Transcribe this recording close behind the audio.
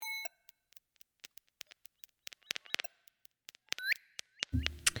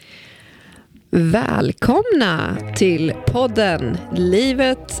Välkomna till podden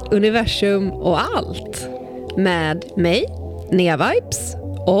Livet, universum och allt. Med mig, Nevibes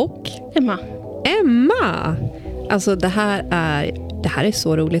och Emma. Alltså det här är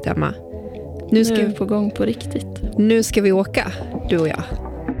så roligt, Emma. Nu ska vi på gång på riktigt. Nu ska vi åka, du och jag.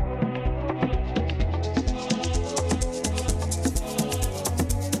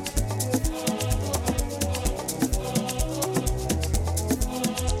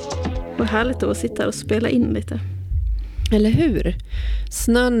 Vad härligt att sitta och spela in lite. Eller hur?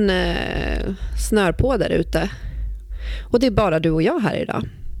 Snön snör på där ute. Och det är bara du och jag här idag.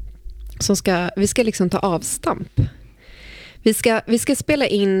 Vi ska liksom ta avstamp. Vi ska spela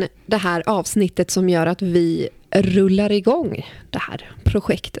in det här avsnittet som gör att vi rullar igång det här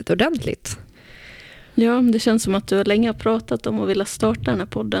projektet ordentligt. Ja, det känns som att du länge har pratat om att vilja starta den här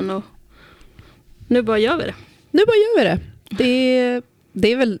podden. Och nu bara gör vi det.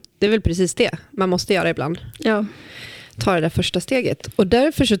 Det är väl precis det man måste göra ibland. Ja. Ta det där första steget. Och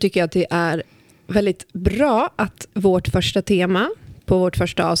därför så tycker jag att det är väldigt bra att vårt första tema på vårt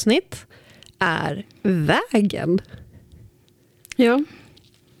första avsnitt är vägen. Ja.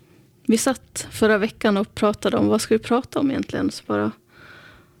 Vi satt förra veckan och pratade om vad ska vi prata om egentligen. Så bara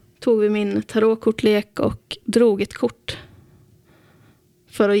tog vi min tarotkortlek och drog ett kort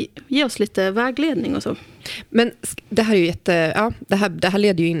för att ge oss lite vägledning och så. Men det här är ju det här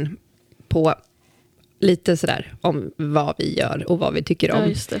leder ju in på lite sådär om vad vi gör och vad vi tycker om. Ja,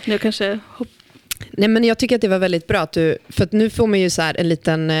 just det. Nej, men jag tycker att det var väldigt bra att för att nu får man ju så här en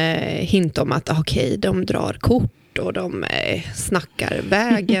liten hint om att okej, de drar kort och de snackar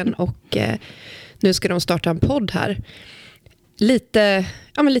vägen och nu ska de starta en podd här. Lite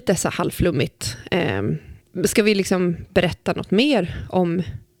så här halvflummigt. Ska vi liksom berätta något mer om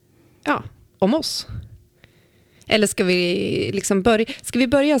oss? Eller ska vi liksom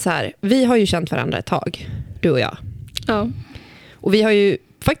börja så här? Vi har ju känt varandra ett tag, du och jag. Ja. Och vi har ju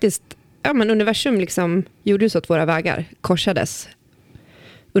faktiskt, universum liksom gjorde så att våra vägar korsades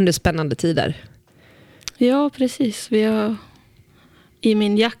under spännande tider. Ja, precis. Vi har i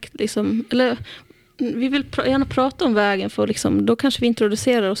min jakt liksom, eller vi vill gärna prata om vägen för liksom, då kanske vi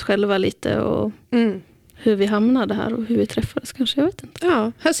introducerar oss själva lite och hur vi hamnade här och hur vi träffades kanske, jag vet inte.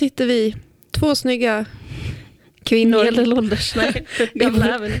 Ja, här sitter vi, 2 snygga kvinnor. Medelålders,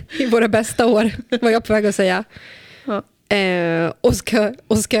 i våra bästa år, var jag på väg att säga. Ja.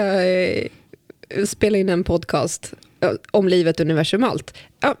 Och ska spela in en podcast om livet, universum, allt.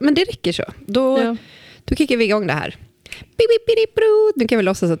 Ja, men det räcker så. Då kickar vi igång det här. Nu kan vi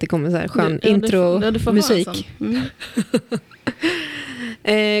låtsas att det kommer så här skön intro-musik.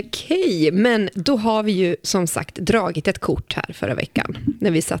 Okej, men då har vi ju som sagt dragit ett kort här förra veckan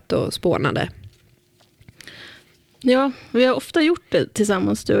när vi satt och spånade. Ja, vi har ofta gjort det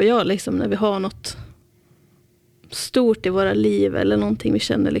tillsammans, du och jag, liksom, när vi har något stort i våra liv eller någonting vi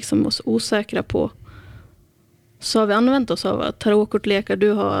känner liksom oss osäkra på. Så har vi använt oss av tarotkortlekar.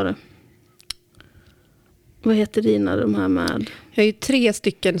 Du har, vad heter dina de här med? Jag har ju 3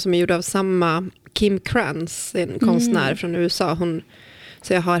 stycken som är gjorda av samma Kim Krantz, en konstnär från USA.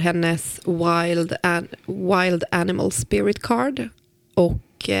 Så jag har hennes Wild Animal Spirit Card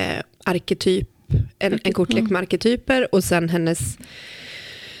och arketyp, en kortlek med arketyper, och sen hennes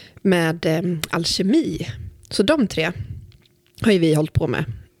med alkemi. Så de 3 har ju vi hållit på med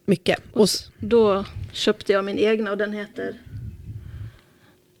mycket. Och då köpte jag min egna och den heter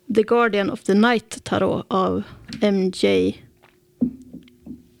The Guardian of the Night Tarot av MJ.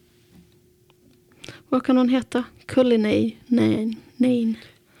 Vad kan hon heta? Cullinane.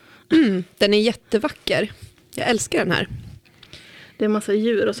 Den är jättevacker. Jag älskar den här. Det är en massa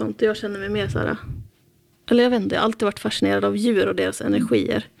djur och sånt. Jag känner mig mer så här, eller jag vet inte, jag har alltid varit fascinerad av djur och deras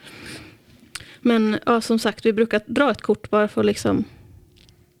energier. Men ja, som sagt, vi brukar dra ett kort bara för att liksom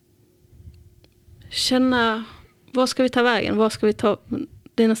känna, vad ska vi ta vägen? Vad ska vi ta?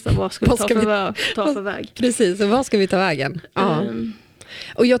 Det är nästan, vad ska vi ta för väg? Precis, och vad ska vi ta vägen? Ja.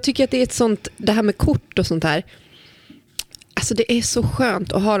 Och jag tycker att det är ett sånt, det här med kort och sånt här, alltså det är så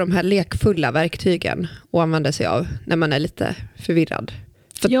skönt att ha de här lekfulla verktygen och använda sig av när man är lite förvirrad.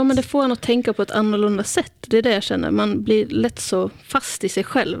 Ja, men det får en att tänka på ett annorlunda sätt. Det är det jag känner. Man blir lätt så fast i sig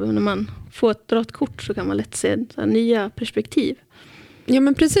själv. När man får ett dra ett kort så kan man lätt se så här nya perspektiv. Ja,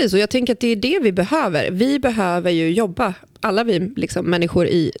 men precis. Och jag tänker att det är det vi behöver. Vi behöver ju jobba, alla vi liksom, människor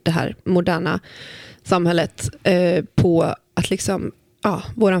i det här moderna samhället, på att liksom,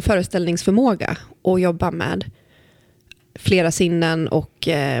 våran föreställningsförmåga och jobba med flera sinnen och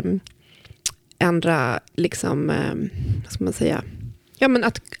andra liksom, vad ska man säga, ja, men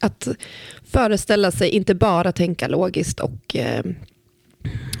att föreställa sig, inte bara tänka logiskt och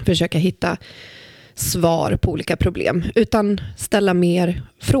försöka hitta svar på olika problem, utan ställa mer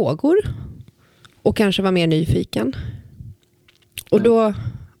frågor och kanske vara mer nyfiken. Och då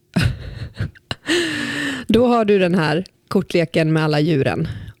har du den här kortleken med alla djuren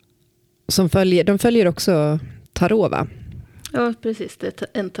som de följer också tarot, va? Ja, precis. Det är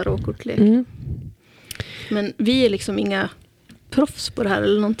en tarotkortlek. Mm. Men vi är liksom inga proffs på det här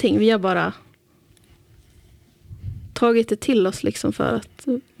eller någonting. Vi har bara tagit det till oss liksom för att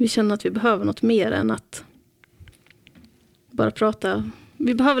vi känner att vi behöver något mer än att bara prata.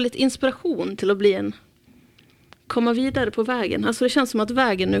 Vi behöver lite inspiration till att komma vidare på vägen. Alltså det känns som att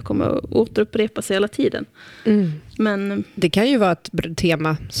vägen nu kommer att återupprepa sig hela tiden. Mm. Men det kan ju vara ett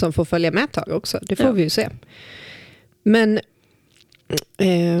tema som får följa med ett tag också. Det får vi ju se. Men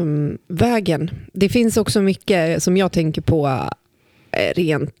vägen. Det finns också mycket som jag tänker på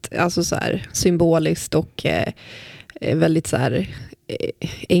rent alltså så här, symboliskt och väldigt så här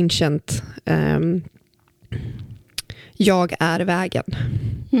ancient. Jag är vägen.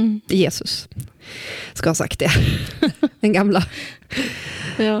 Jesus ska ha sagt det.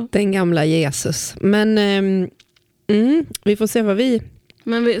 Den gamla Jesus. Men vi får se vad vi...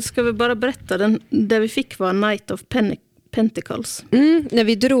 Men ska vi bara berätta, det vi fick var Knight of Pentacles. När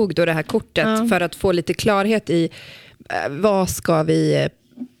vi drog då det här kortet för att få lite klarhet i var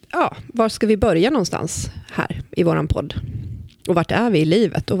ska vi börja någonstans här i våran podd? Och vart är vi i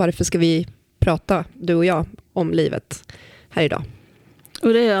livet? Och varför ska vi prata, du och jag, om livet här idag?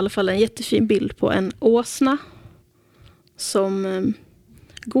 Och det är i alla fall en jättefin bild på en åsna som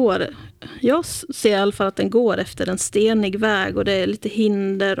går. Jag ser i alla fall att den går efter en stenig väg och det är lite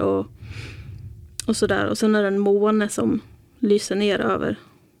hinder och sådär. Och sen är det en måne som lyser ner över.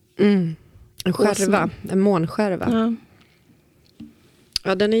 En skärva, en månskärva. Ja.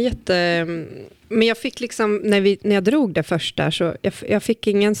 Ja, den är jätte... Men jag fick liksom, när jag drog det först där så jag fick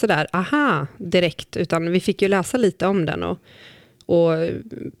ingen sådär aha direkt, utan vi fick ju läsa lite om den och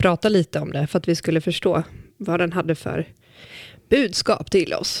prata lite om det för att vi skulle förstå vad den hade för budskap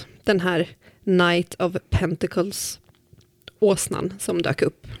till oss. Den här Knight of Pentacles åsnan som dök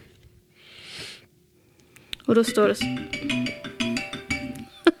upp. Och då står det...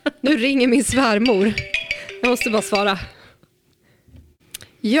 Nu ringer min svärmor. Jag måste bara svara.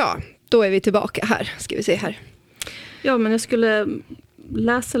 Ja, då är vi tillbaka här. Ska vi se här. Ja, men jag skulle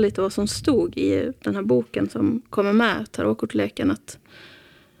läsa lite vad som stod i den här boken som kommer med tarotkortleken. Att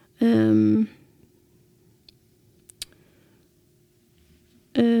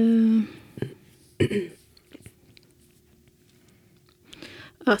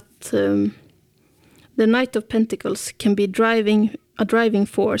the Knight of Pentacles can be a driving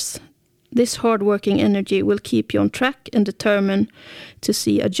force. This hard-working energy will keep you on track and determined to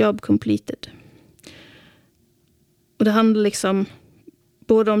see a job completed. Och det handlar liksom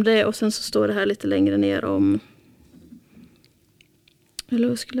både om det och sen så står det här lite längre ner om... Eller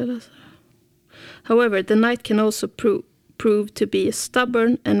vad skulle jag läsa? However, the knight can also prove to be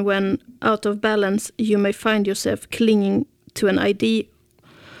stubborn, and when out of balance you may find yourself clinging to an idea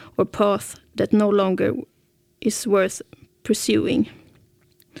or path that no longer is worth pursuing.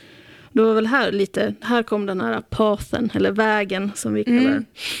 Då var väl här kom den här pathen, eller vägen som vi kallar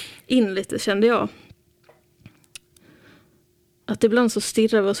in lite, kände jag. Att ibland så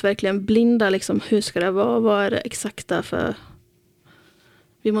stirrar vi oss verkligen blinda, liksom, hur ska det vara, vad är det exakta för...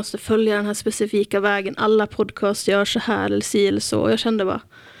 Vi måste följa den här specifika vägen, alla podcast gör så här eller si eller så. Och jag kände bara,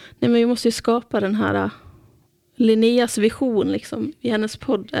 nej men vi måste ju skapa den här Linneas vision liksom, i hennes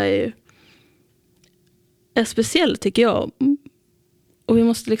podd är speciell tycker jag. Och vi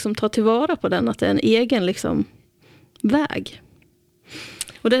måste liksom ta tillvara på den, att det är en egen liksom väg.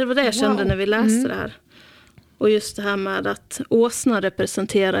 Och det var det jag kände när vi läste det här. Och just det här med att åsna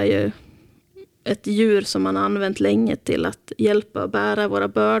representerar ju ett djur som man har använt länge till att hjälpa och bära våra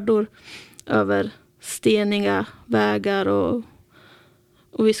bördor över steniga vägar. Och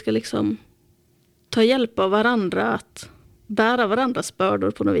vi ska liksom ta hjälp av varandra att bära varandras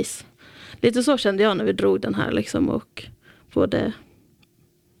bördor på något vis. Lite så kände jag när vi drog den här liksom, och både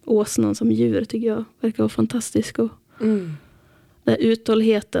åsnan som djur tycker jag verkar vara fantastisk. Och den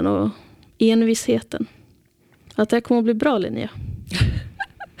uthålligheten och envisheten. Att det kommer att bli bra, Linnea.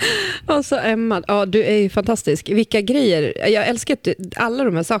 Alltså Emma, ja, du är ju fantastisk. Vilka grejer. Jag älskar att alla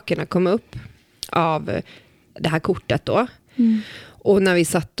de här sakerna kom upp av det här kortet då. Och när vi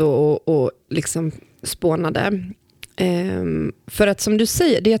satt och liksom spånade. För att som du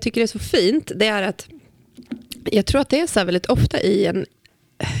säger, det jag tycker är så fint, det är att jag tror att det är så här väldigt ofta i en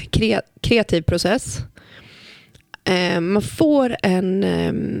kreativ process man får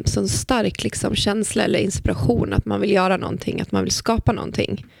en sån stark liksom, känsla eller inspiration att man vill göra någonting, att man vill skapa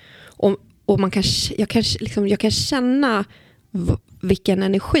någonting. Och jag kan känna vilken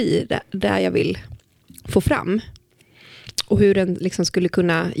energi där jag vill få fram. Och hur den liksom skulle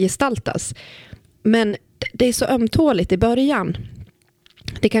kunna gestaltas. Men det är så ömtåligt i början.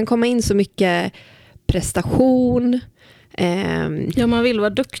 Det kan komma in så mycket prestation. Ja, man vill vara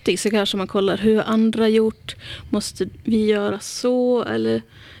duktig, så kanske man kollar hur andra gjort. Måste vi göra så? Eller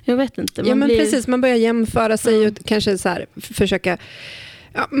jag vet inte. Precis, man börjar jämföra sig och kanske så här, försöka...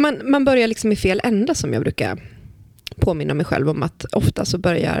 Ja, man börjar liksom i fel ända, som jag brukar påminna mig själv om, att ofta så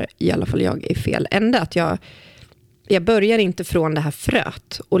börjar i alla fall jag i fel ända. Att jag börjar inte från det här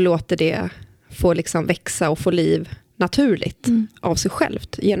fröet och låter det få liksom växa och få liv naturligt av sig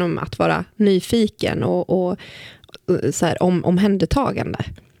självt genom att vara nyfiken och så här omhändertagande.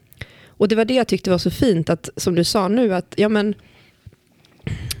 Och det var det jag tyckte var så fint, att som du sa nu, att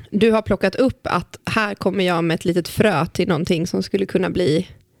du har plockat upp att här kommer jag med ett litet frö till någonting som skulle kunna bli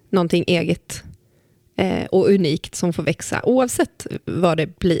någonting eget och unikt som får växa oavsett vad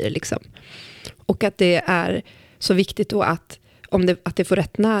det blir liksom. Och att det är så viktigt då att det får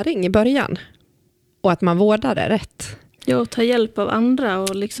rätt näring i början och att man vårdar det rätt. Ja, och ta hjälp av andra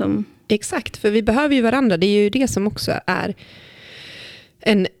och liksom... Exakt, för vi behöver ju varandra. Det är ju det som också är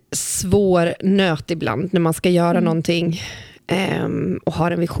en svår nöt ibland när man ska göra någonting och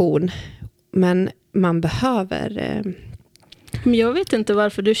har en vision. Men man behöver... Men jag vet inte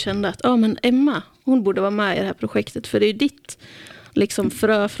varför du kände att men Emma, hon borde vara med i det här projektet. För det är ju ditt liksom,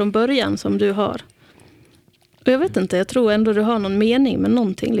 frö från början som du har. Och jag vet inte, jag tror ändå du har någon mening med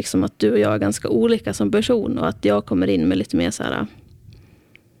någonting. Liksom att du och jag är ganska olika som person. Och att jag kommer in med lite mer så här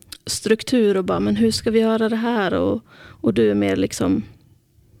struktur och bara, men hur ska vi göra det här? Och du är mer liksom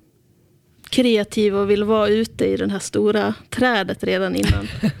kreativ och vill vara ute i den här stora trädet redan innan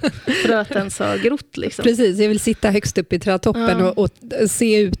fröet ens har grott. Liksom. Precis, jag vill sitta högst upp i trädtoppen och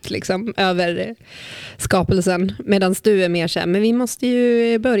se ut liksom, över skapelsen. Medan du är mer så här, men vi måste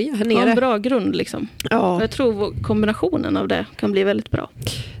ju börja här nere. Ha en bra grund liksom. Ja. Och jag tror kombinationen av det kan bli väldigt bra.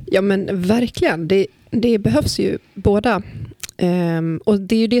 Ja, men verkligen. Det behövs ju båda. Och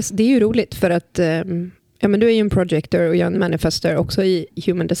det är ju roligt för att men du är ju en projector och jag är en manifester också i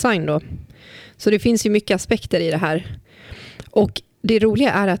human design då. Så det finns ju mycket aspekter i det här. Och det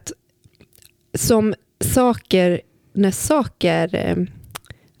roliga är att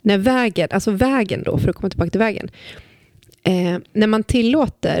när vägen då, för att komma tillbaka till vägen, när man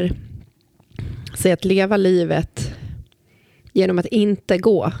tillåter sig att leva livet genom att inte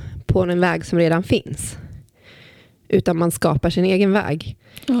gå på en väg som redan finns, utan man skapar sin egen väg.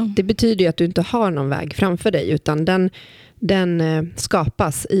 Det betyder ju att du inte har någon väg framför dig, utan den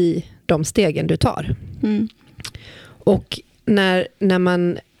skapas i de stegen du tar. Och när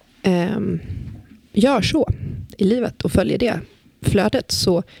man gör så i livet och följer det flödet,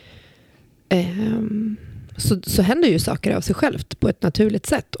 så händer ju saker av sig självt på ett naturligt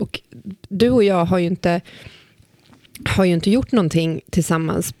sätt. Och du och jag har ju inte gjort någonting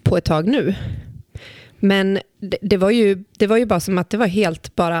tillsammans på ett tag nu. Men det var ju bara som att det var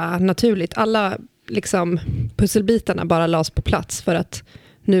helt bara naturligt. Alla liksom pusselbitarna bara lades på plats för att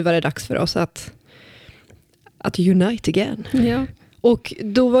nu var det dags för oss att unite again. Ja. Och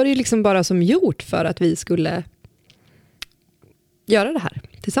då var det ju liksom bara som gjort för att vi skulle göra det här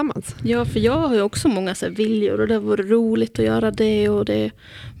tillsammans. Ja, för jag har ju också många så här viljor och det vore roligt att göra det och det.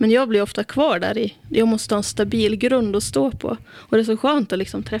 Men jag blir ofta kvar där i. Jag måste ha en stabil grund att stå på. Och det är så skönt att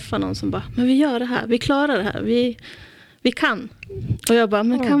liksom träffa någon som bara, men vi gör det här, vi klarar det här, vi kan. Och jag bara,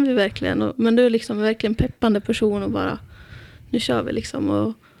 men kan vi verkligen? Men du är liksom verkligen peppande person och bara, nu kör vi liksom.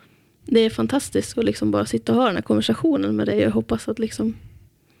 Och det är fantastiskt att liksom bara sitta och ha den här konversationen med dig. Jag hoppas att liksom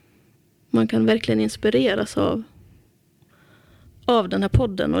man kan verkligen inspireras av den här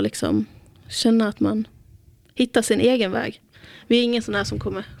podden och liksom känna att man hittar sin egen väg. Vi är ingen sån här som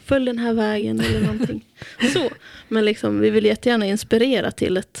kommer följa den här vägen eller någonting så. Men liksom, vi vill jättegärna inspirera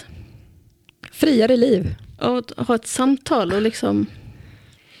till ett friare liv. Och ha ett samtal och liksom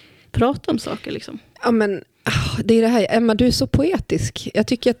prata om saker liksom. Ja, men det är det här. Emma, du är så poetisk. Jag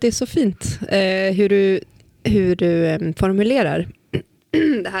tycker att det är så fint hur du formulerar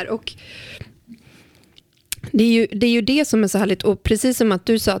det här. Och det är ju det som är så härligt. Och precis som att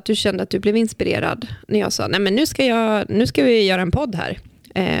du sa att du kände att du blev inspirerad när jag sa, nej men nu ska vi göra en podd här.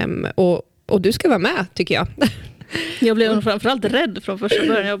 Och du ska vara med, tycker jag. Jag blev framförallt rädd från första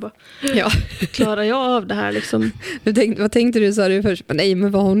början. Jag bara, klarar jag av det här liksom? Vad tänkte du, sa du först? Nej,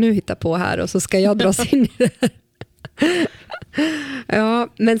 men vad har hon nu hittat på här? Och så ska jag dras in i det här. Ja,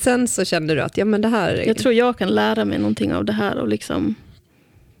 men sen så kände du att men det här... Jag tror jag kan lära mig någonting av det här och liksom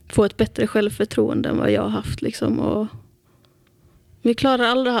få ett bättre självförtroende än vad jag har haft. Liksom. Och vi klarar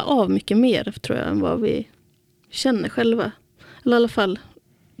aldrig av mycket mer, tror jag, än vad vi känner själva. Eller i alla fall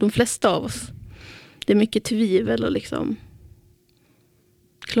de flesta av oss. Det är mycket tvivel och liksom...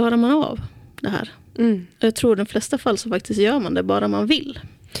 Klarar man av det här? Jag tror i de flesta fall så faktiskt gör man det bara man vill.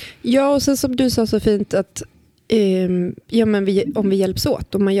 Ja, och sen som du sa så fint att om vi hjälps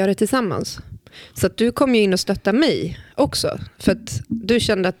åt, om man gör det tillsammans. Så att du kom ju in och stötta mig också. För att du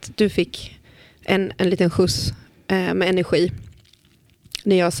kände att du fick en liten skjuts med energi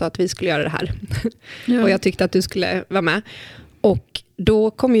när jag sa att vi skulle göra det här. Ja. Och jag tyckte att du skulle vara med. Och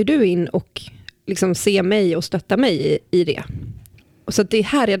då kom ju du in och liksom se mig och stötta mig i det. Och så att det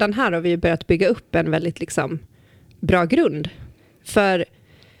här, redan här har vi börjat bygga upp en väldigt liksom bra grund. För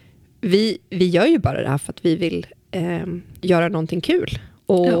vi gör ju bara det här för att vi vill göra någonting kul.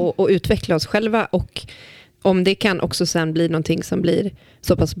 Och utveckla oss själva. Och om det kan också sen bli någonting som blir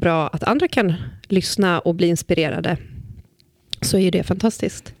så pass bra att andra kan lyssna och bli inspirerade, så är ju det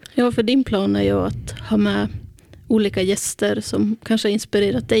fantastiskt. Ja, för din plan är ju att ha med olika gäster som kanske har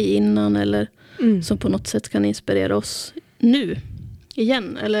inspirerat dig innan eller som på något sätt kan inspirera oss nu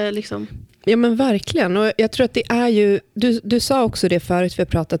igen. Eller liksom... Ja, men verkligen. Och jag tror att det är ju... Du sa också det förut, vi har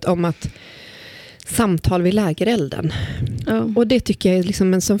pratat om att samtal vid lägerelden. Ja. Och det tycker jag är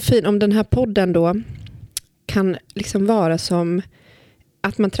liksom en sån fin... Om den här podden då kan liksom vara som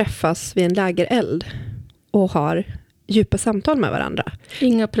att man träffas vid en lägereld och har djupa samtal med varandra.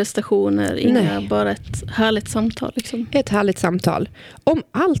 Inga prestationer, bara ett härligt samtal. Liksom. Ett härligt samtal. Om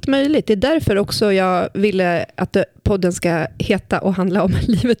allt möjligt. Det är därför också jag ville att podden ska heta och handla om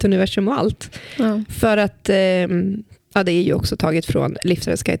livet, universum och allt. Ja. För att det är ju också taget från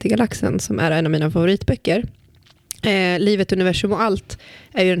Livets guide till galaxen, som är en av mina favoritböcker. Livet, universum och allt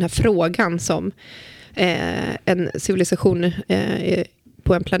är ju den här frågan som en civilisation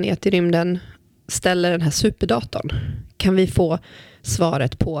på en planet i rymden ställer den här superdatorn. Kan vi få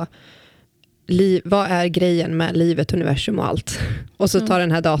svaret på vad är grejen med livet, universum och allt? Och så tar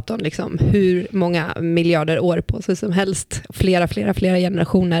den här datorn liksom hur många miljarder år på sig som helst, flera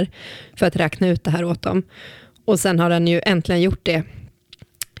generationer, för att räkna ut det här åt dem. Och sen har den ju äntligen gjort det.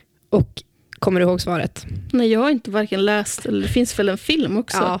 Och kommer du ihåg svaret? Nej, jag har inte varken läst, eller det finns väl en film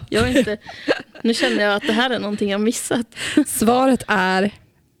också. Ja. Jag har inte, nu känner jag att det här är någonting jag missat. Svaret är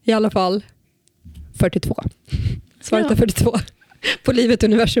i alla fall 42. Svaret är 42. På livet,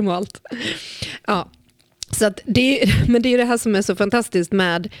 universum och allt. Ja. Så att men det är ju det här som är så fantastiskt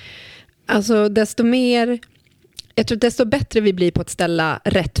med, alltså desto bättre vi blir på att ställa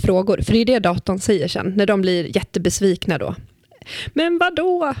rätt frågor. För det är det datorn säger sen, när de blir jättebesvikna då. Men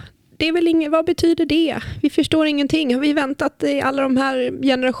vadå? Det är väl vad betyder det? Vi förstår ingenting. Har vi väntat i alla de här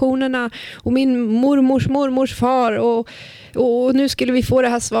generationerna och min mormors far och nu skulle vi få det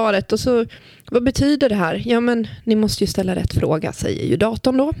här svaret och så, vad betyder det här? Ja, men ni måste ju ställa rätt fråga, säger ju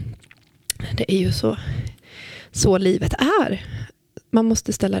datorn då. Det är ju så livet är. Man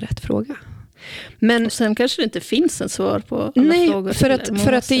måste ställa rätt fråga. Men och sen kanske det inte finns en svar på alla frågor. Nej,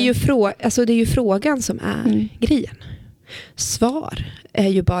 för att det är ju frågan som är grejen. Svar är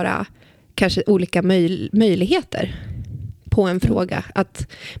ju bara kanske olika möjligheter på en fråga.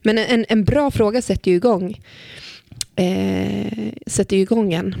 Men en bra fråga sätter ju igång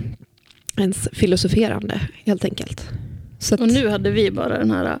ens filosoferande, helt enkelt. Så och nu hade vi bara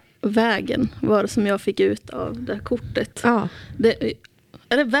den här vägen, var som jag fick ut av det här kortet. Ja.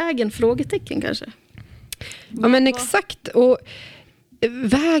 Är det vägen frågetecken kanske? Ja, men exakt. Och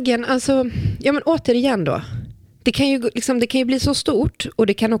vägen, alltså, ja men återigen då. Det kan ju bli så stort, och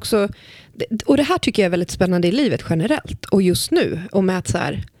det kan också, och det här tycker jag är väldigt spännande i livet generellt, och just nu, och med att så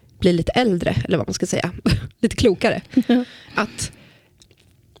här bli lite äldre, eller vad man ska säga, lite klokare. Att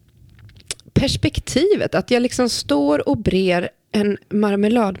perspektivet, att jag liksom står och brer en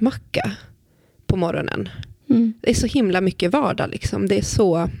marmeladmacka på morgonen. Det är så himla mycket vardag liksom. Det är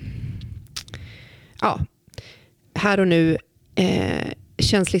så, här och nu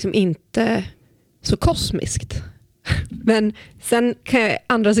känns liksom inte så kosmiskt. Men sen kan jag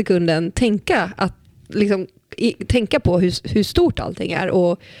andra sekunden tänka på hur stort allting är,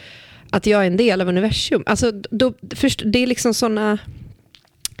 och att jag är en del av universum. Alltså det är liksom såna,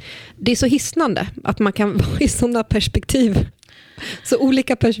 det är så hisnande att man kan vara i såna perspektiv. Så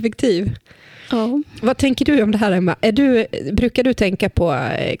olika perspektiv. Ja. Vad tänker du om det här, Emma? Brukar du tänka på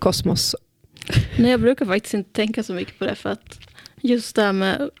kosmos? Nej, jag brukar faktiskt inte tänka så mycket på det, för att just det här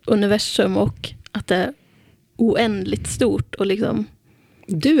med universum och att det är oändligt stort och liksom...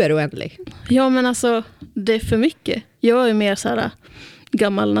 Du är oändlig. Ja, men alltså det är för mycket. Jag är mer så här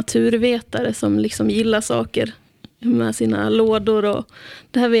gammal naturvetare som liksom gillar saker med sina lådor och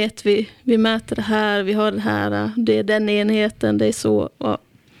det här vet vi mäter det här, vi har det här, det är den enheten, det är så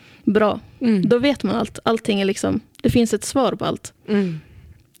bra. Då vet man allt. Allting är liksom, det finns ett svar på allt.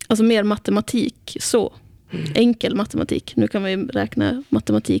 Alltså mer matematik så. Enkel matematik. Nu kan man ju räkna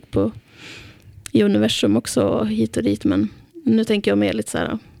matematik i universum också hit och dit, men nu tänker jag mer lite så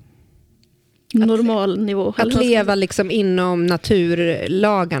här normal nivå. Att leva liksom inom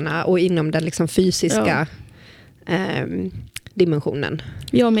naturlagarna och inom den liksom fysiska dimensionen.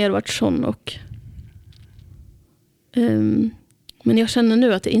 Jag har mer varit sån och men jag känner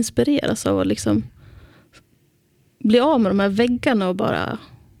nu att det inspireras av att liksom bli av med de här väggarna och bara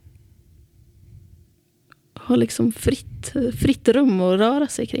ha liksom fritt rum att röra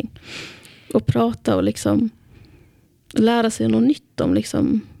sig kring. Och prata och liksom lära sig något nytt om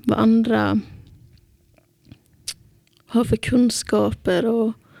liksom vad andra har för kunskaper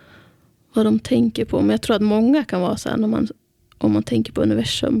och vad de tänker på. Men jag tror att många kan vara så här om man tänker på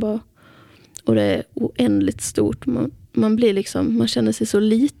universum bara, och det är oändligt stort. Man blir liksom, man känner sig så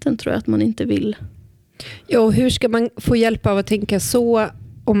liten, tror jag, att man inte vill. Ja, och hur ska man få hjälp av att tänka så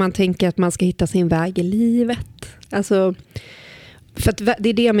om man tänker att man ska hitta sin väg i livet? Alltså, för att det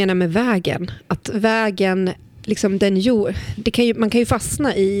är det jag menar med vägen. Att vägen, liksom man kan ju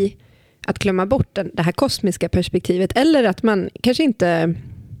fastna i att glömma bort det här kosmiska perspektivet. Eller att man kanske inte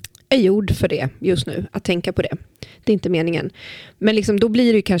är gjord för det just nu, att tänka på det. Det är inte meningen. Men liksom, då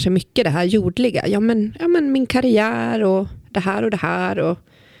blir det ju kanske mycket det här jordliga. Ja men min karriär och det här och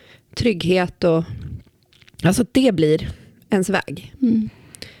trygghet och alltså det blir ens väg.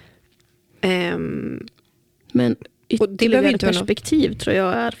 Men ytterligare perspektiv tror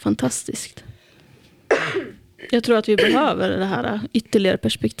jag är fantastiskt. Jag tror att vi behöver det här ytterligare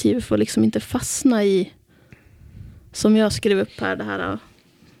perspektiv för att liksom inte fastna i, som jag skrev upp här, det här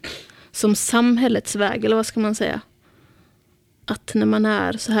som samhällets väg, eller vad ska man säga? Att när man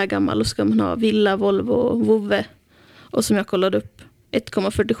är så här gammal då ska man ha villa, Volvo och vovve. Och som jag kollade upp,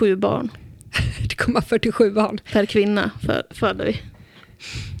 1,47 barn. 1,47 barn. Per kvinna föder vi.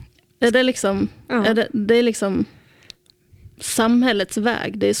 Är det liksom, det är liksom samhällets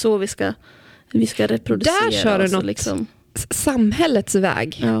väg. Det är så vi ska reproducera. Där kör du något liksom. Samhällets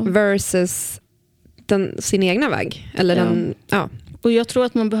väg versus sin egna väg. Eller Och jag tror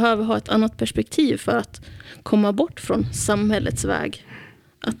att man behöver ha ett annat perspektiv för att komma bort från samhällets väg.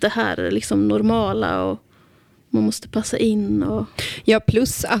 Att det här är liksom normala och man måste passa in. Ja,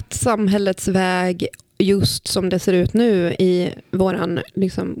 plus att samhällets väg, just som det ser ut nu i våran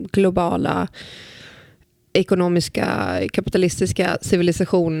liksom globala ekonomiska, kapitalistiska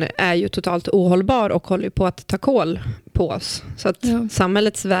civilisation, är ju totalt ohållbar och håller på att ta kål på oss. Så att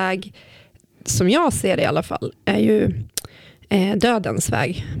samhällets väg, som jag ser det i alla fall, är ju dödens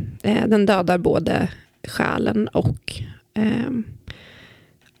väg. Den dödar både själen och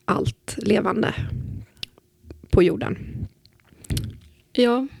allt levande på jorden.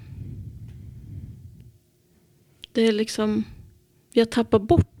 Ja. Det är liksom, vi har tappat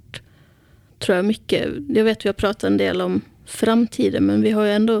bort, tror jag, mycket. Jag vet vi har pratat en del om framtiden, men vi har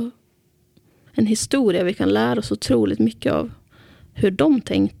ju ändå en historia vi kan lära oss otroligt mycket av hur de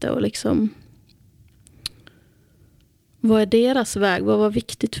tänkte och liksom vad är deras väg, vad var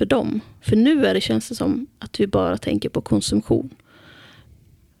viktigt för dem. För nu känns det som att vi bara tänker på konsumtion.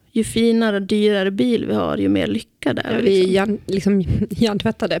 Ju finare och dyrare bil vi har, ju mer lyckade är vi. Vi är liksom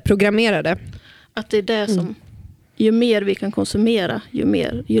hjärntvättade, programmerade. Att det är det som, ju mer vi kan konsumera,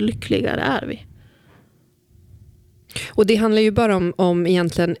 ju lyckligare är vi. Och det handlar ju bara om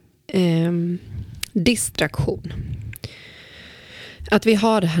egentligen distraktion. Att vi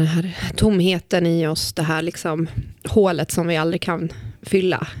har den här tomheten i oss, det här liksom hålet som vi aldrig kan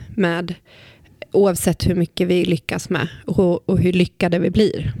fylla med, oavsett hur mycket vi lyckas med och hur lyckade vi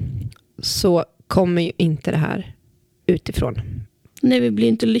blir, så kommer ju inte det här utifrån. Nej, vi blir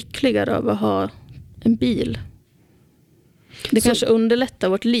inte lyckligare av att ha en bil. Det kanske underlättar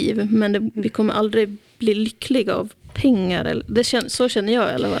vårt liv, men vi kommer aldrig bli lyckliga av pengar. Så känner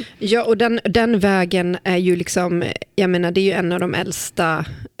jag i alla fall. Ja, och den vägen är ju liksom, jag menar, det är ju en av de äldsta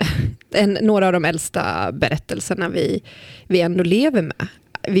några av de äldsta berättelserna vi ändå lever med.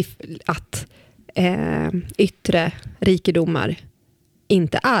 Att yttre rikedomar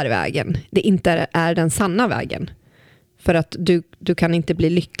inte är vägen. Det inte är den sanna vägen. För att du kan inte bli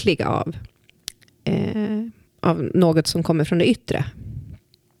lycklig av något som kommer från det yttre.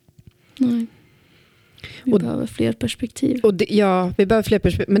 Nej. Vi behöver fler perspektiv. Och vi behöver fler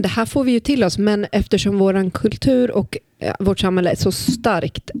perspektiv. Men det här får vi ju till oss. Men eftersom våran kultur och vårt samhälle så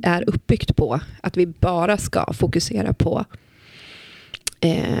starkt är uppbyggt på att vi bara ska fokusera på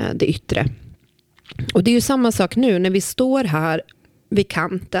det yttre. Och det är ju samma sak nu när vi står här vid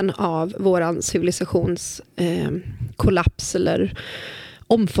kanten av våran civilisations kollaps eller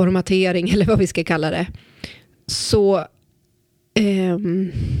omformatering eller vad vi ska kalla det. Så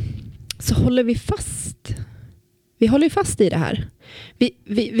håller vi fast. Vi håller fast i det här.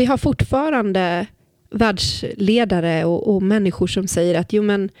 Vi har fortfarande världsledare och människor som säger att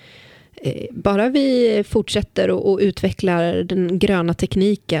bara vi fortsätter och utvecklar den gröna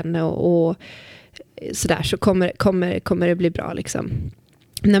tekniken och sådär så kommer det bli bra liksom.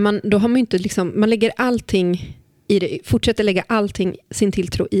 Då har man inte liksom, man lägger allting fortsätter lägga allting sin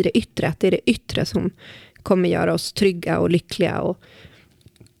tilltro i det yttre, att det är det yttre som kommer göra oss trygga och lyckliga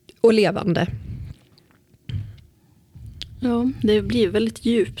och levande. Ja, det blir väldigt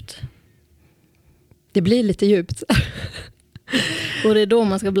djupt. Det blir lite djupt. Och det är då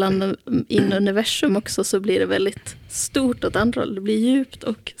man ska blanda in universum också, så blir det väldigt stort åt andra håll. Det blir djupt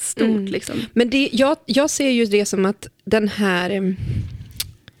och stort liksom. Men jag ser ju det som att den här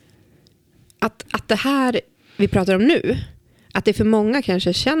att det här vi pratar om nu, att det för många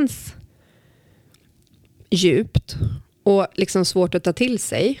kanske känns djupt och liksom svårt att ta till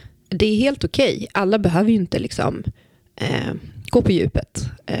sig. Det är helt okej. Alla behöver ju inte liksom gå på djupet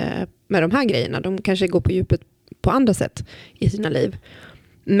med de här grejerna. De kanske går på djupet på andra sätt i sina liv.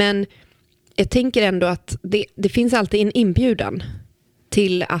 Men jag tänker ändå att det finns alltid en inbjudan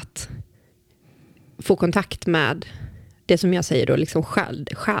till att få kontakt med det som jag säger då, liksom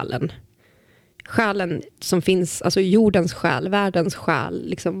själen. Själen som finns, alltså jordens själ, världens själ,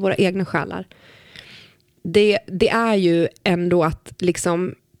 liksom våra egna själar. Det är ju ändå att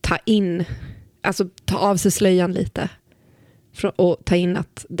liksom ta av sig slöjan lite och ta in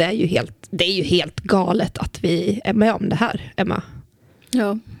att det är ju helt galet att vi är med om det här, Emma.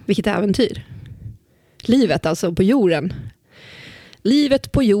 Ja. Vilket äventyr. Livet alltså på jorden.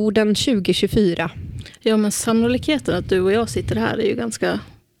 Livet på jorden 2024. Ja, men sannolikheten att du och jag sitter här är ju ganska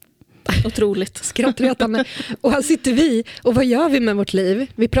otroligt. Skrattretande. Och här sitter vi. Och vad gör vi med vårt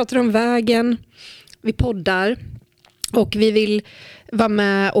liv? Vi pratar om vägen. Vi poddar. Och vi vill vara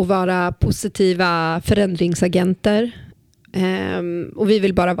med och vara positiva förändringsagenter. Och vi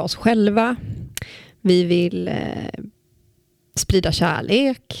vill bara vara oss själva. Vi vill sprida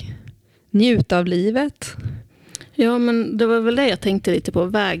kärlek. Njuta av livet. Ja, men det var väl det jag tänkte lite på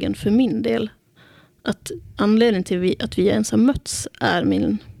vägen för min del. Att anledningen till att vi ens har mötts är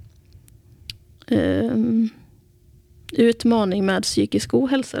min utmaning med psykisk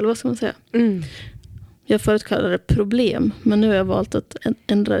ohälsa, eller vad ska man säga? Jag förut kallade det problem, men nu har jag valt att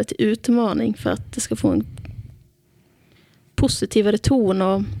ändra det till utmaning för att det ska få en positivare ton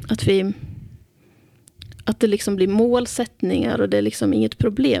och att det liksom blir målsättningar och det är liksom inget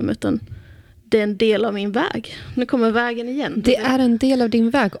problem, utan det är en del av min väg. Nu kommer vägen igen. Det är en del av din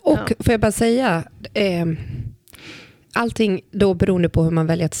väg. Och får jag bara säga, allting då beroende på hur man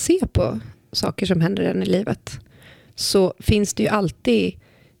väljer att se på saker som händer en i livet, så finns det ju alltid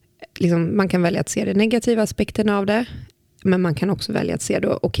liksom, man kan välja att se den negativa aspekten av det, men man kan också välja att se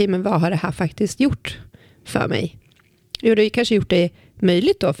då, okej, men vad har det här faktiskt gjort för mig? Jo, det har kanske gjort det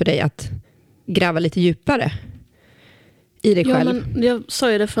möjligt då för dig att gräva lite djupare i dig själv. Men jag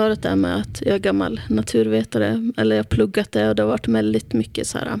sa ju det förut där med att jag är gammal naturvetare, eller jag har pluggat det och det har varit väldigt mycket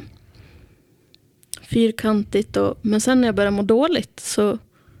så här fyrkantigt, men sen när jag började må dåligt så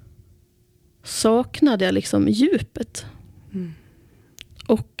saknade jag liksom djupet.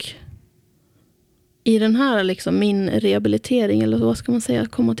 Och i den här liksom min rehabilitering, eller vad ska man säga,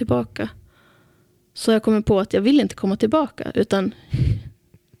 komma tillbaka, så jag kommer på att jag vill inte komma tillbaka, utan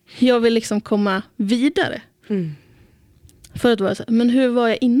jag vill liksom komma vidare. För att vara så här, men hur var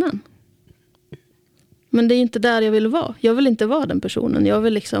jag innan? Men det är inte där jag vill vara. Jag vill inte vara den personen. Jag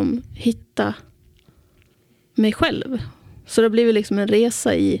vill liksom hitta mig själv. Så det blir liksom en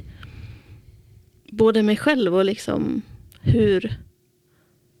resa i både mig själv och liksom hur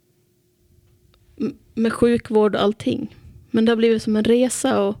med sjukvård och allting. Men det har blivit som en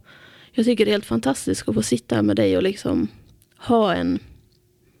resa, och jag tycker det är helt fantastiskt att få sitta här med dig och liksom ha en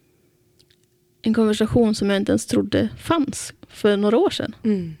konversation som jag inte ens trodde fanns för några år sedan.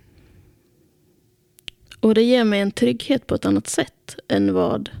 Och det ger mig en trygghet på ett annat sätt än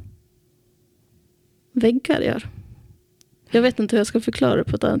vad väggar gör. Jag vet inte hur jag ska förklara det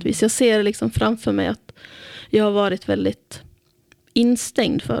på ett annat vis. Jag ser liksom framför mig att jag har varit väldigt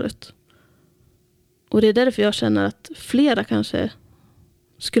instängd förut. Och det är därför jag känner att flera kanske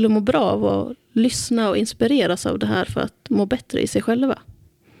skulle må bra av att lyssna och inspireras av det här för att må bättre i sig själva.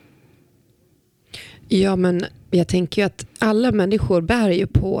 Ja, men jag tänker ju att alla människor bär ju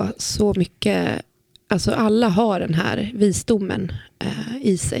på så mycket, alltså alla har den här visdomen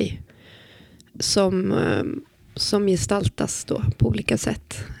i sig som gestaltas då på olika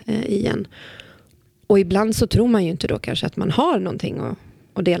sätt igen. Och ibland så tror man ju inte då kanske att man har någonting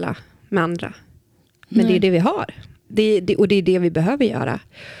att dela med andra. Men det är det vi har. Och det är det vi behöver göra.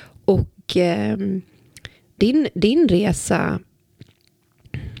 Och din resa,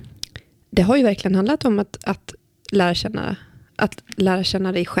 det har ju verkligen handlat om att lära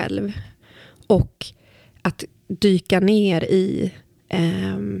känna dig själv. Och att dyka ner i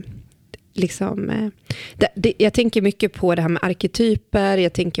jag tänker mycket på det här med arketyper.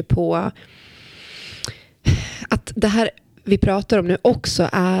 Jag tänker på att det här vi pratar om nu också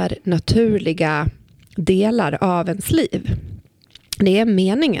är naturliga delar av ens liv. Det är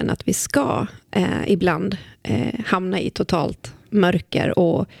meningen att vi ska ibland hamna i totalt mörker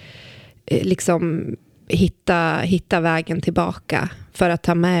och liksom hitta vägen tillbaka för att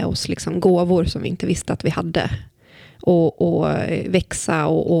ta med oss liksom gåvor som vi inte visste att vi hade. Och växa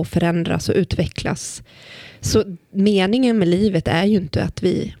och förändras och utvecklas. Så meningen med livet är ju inte att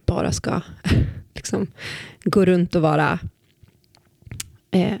vi bara ska liksom gå runt och vara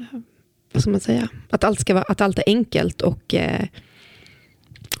vad ska man säga? Att allt är enkelt och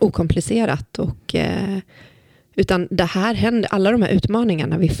okomplicerat. Utan det här händer, alla de här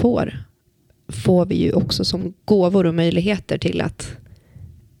utmaningarna vi får vi ju också som gåvor och möjligheter till att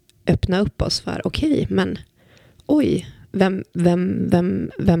öppna upp oss för men oj, vem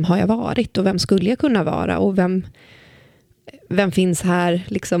har jag varit och vem skulle jag kunna vara och vem finns här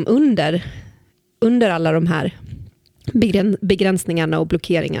liksom under alla de här begränsningarna och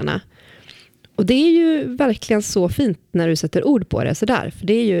blockeringarna. Och det är ju verkligen så fint när du sätter ord på det sådär, för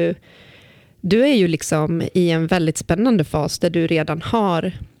det är ju, du är ju liksom i en väldigt spännande fas där du redan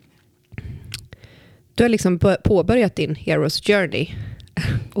har liksom påbörjat din hero's journey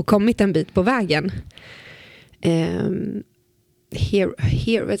och kommit en bit på vägen.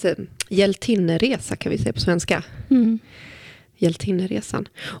 Hjältinneresa kan vi säga på svenska. Hjältinneresan.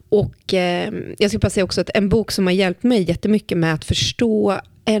 Och jag ska bara säga också att en bok som har hjälpt mig jättemycket med att förstå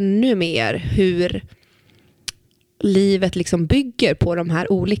ännu mer hur livet liksom bygger på de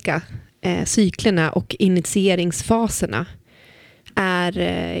här olika cyklerna och initieringsfaserna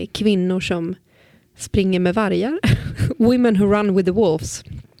är Kvinnor som springer med vargar. Women who run with the wolves.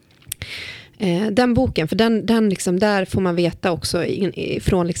 Den boken, för den liksom, där får man veta också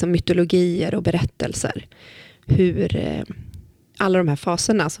från liksom mytologier och berättelser hur alla de här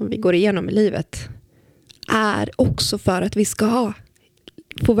faserna som vi går igenom i livet är också för att vi ska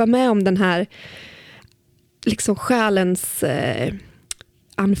få vara med om den här liksom själens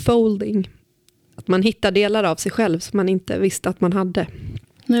unfolding. Att man hittar delar av sig själv som man inte visste att man hade.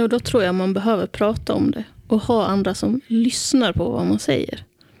 Nej, och då tror jag man behöver prata om det och ha andra som lyssnar på vad man säger.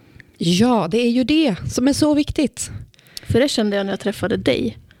 Ja, det är ju det som är så viktigt. För det kände jag när jag träffade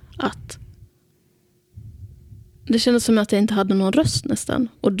dig, att det kändes som att jag inte hade någon röst nästan.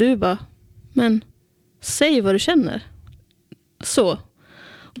 Och du bara, men säg vad du känner. Så.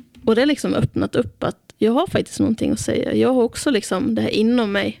 Och det är liksom öppnat upp att jag har faktiskt någonting att säga. Jag har också liksom det här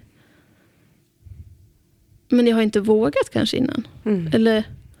inom mig. Men jag har inte vågat kanske innan. Eller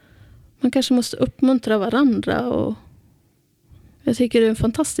man kanske måste uppmuntra varandra. Och jag tycker du är en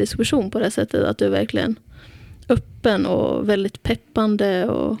fantastisk person på det sättet. Att du är verkligen öppen och väldigt peppande.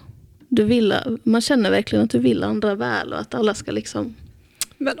 Och man känner verkligen att du vill andra väl. Och att alla ska liksom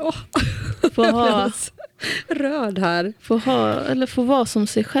få ha rörd här. Få vara som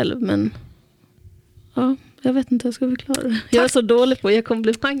sig själv. Men ja, jag vet inte hur jag ska förklara det. Jag är så dålig på att ge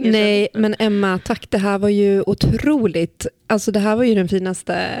komplimanger. Nej, men Emma, tack. Det här var ju otroligt. Alltså det här var ju den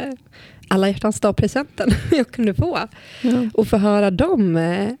finaste alla hjärtans dag-presenten jag kunde få. Ja. Och få höra dem.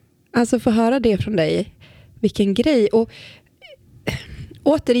 Alltså få höra det från dig. Vilken grej. Och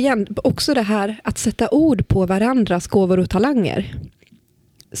återigen, också det här att sätta ord på varandras gåvor och talanger.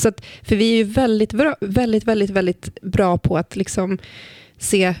 Så att, för vi är ju väldigt bra på att liksom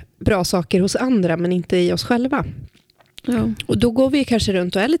se bra saker hos andra men inte i oss själva. Ja. Och då går vi kanske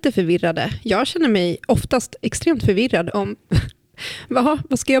runt och är lite förvirrade. Jag känner mig oftast extremt förvirrad om vad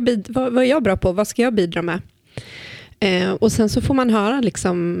är jag bra på? Vad ska jag bidra med? Och sen så får man höra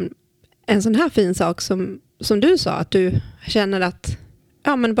liksom en sån här fin sak som du sa, att du känner att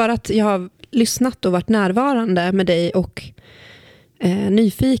men bara att jag har lyssnat och varit närvarande med dig och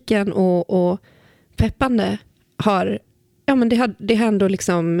nyfiken och peppande har det har ändå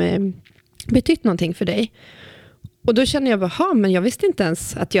liksom betytt någonting för dig. Och då känner jag bara, men jag visste inte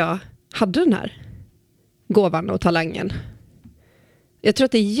ens att jag hade den här gåvan och talangen. Jag tror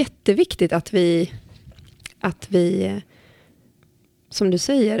att det är jätteviktigt att vi som du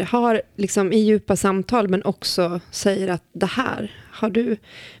säger, har liksom i djupa samtal, men också säger att det här har du.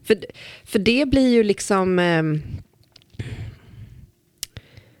 För det blir ju liksom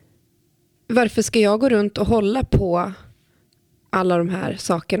varför ska jag gå runt och hålla på alla de här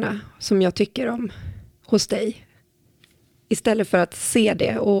sakerna som jag tycker om hos dig? Istället för att se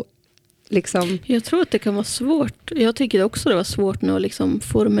det och liksom... Jag tror att det kan vara svårt. Jag tycker också det var svårt nu att liksom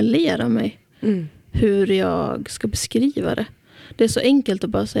formulera mig. Hur jag ska beskriva det. Det är så enkelt att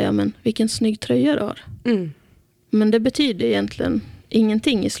bara säga, men vilken snygg tröja du har. Men det betyder egentligen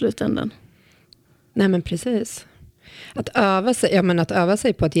ingenting i slutändan. Nej, men precis. Att öva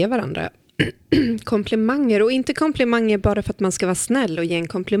sig på att ge varandra komplimanger. Och inte komplimanger bara för att man ska vara snäll och ge en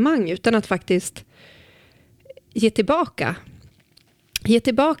komplimang, utan att faktiskt ge tillbaka. Ge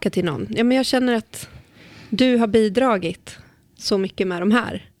tillbaka till någon. Ja, men jag känner att du har bidragit så mycket med de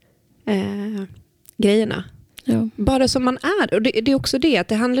här grejerna. Ja. Bara som man är. Och det är också det, att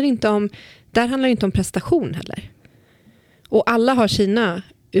det handlar inte om, där handlar det inte om prestation heller. Och alla har sina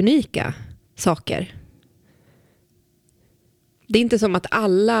unika saker. Det är inte som att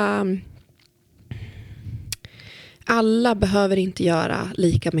alla behöver inte göra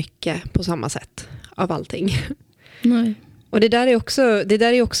lika mycket på samma sätt av allting. Nej. Och det där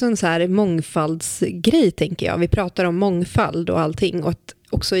är också en så här mångfaldsgrej, tänker jag. Vi pratar om mångfald och allting, och att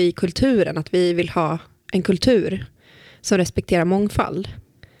också i kulturen, att vi vill ha en kultur som respekterar mångfald.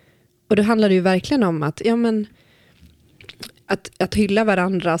 Och då handlar det ju verkligen om att, ja, men, att hylla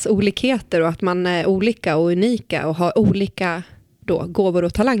varandras olikheter, och att man är olika och unika och har olika då, gåvor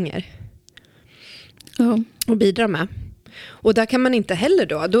och talanger. Ja. Och bidra med. Och där kan man inte heller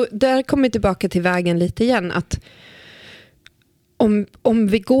då där kommer vi tillbaka till vägen lite igen, att om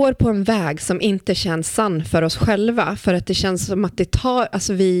vi går på en väg som inte känns sann för oss själva, för att det känns som att det tar,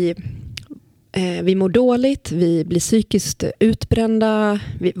 alltså vi mår dåligt, vi blir psykiskt utbrända,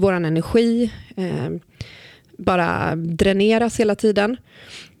 våran energi bara dräneras hela tiden,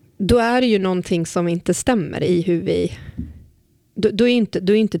 då är det ju någonting som inte stämmer i hur vi, då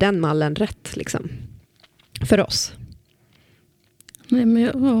är inte den mallen rätt liksom för oss. Nej, men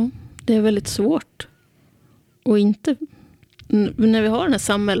ja, det är väldigt svårt. Och inte när vi har den här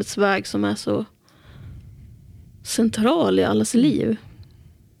samhällets väg som är så central i allas liv.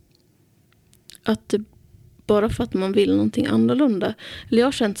 Att det, bara för att man vill någonting annorlunda. Eller jag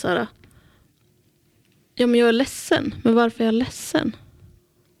har känt så här, ja, men jag är ledsen. Men varför är jag ledsen?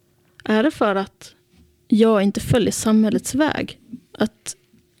 Är det för att jag inte följer samhällets väg? Att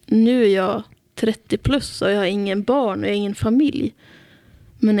nu är jag 30 plus och jag har ingen barn och jag har ingen familj.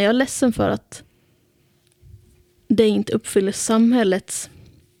 Men är jag ledsen för att det inte uppfyller samhällets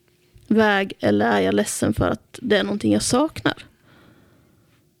väg, eller är jag ledsen för att det är någonting jag saknar?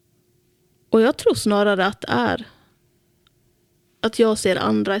 Och jag tror snarare att det är att jag ser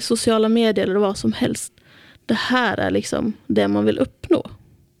andra i sociala medier eller vad som helst. Det här är liksom det man vill uppnå.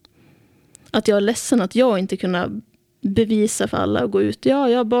 Att jag är ledsen att jag inte kunna bevisa för alla och gå ut. Ja,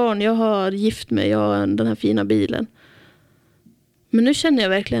 jag har barn, jag har gift mig, jag har den här fina bilen. Men nu känner jag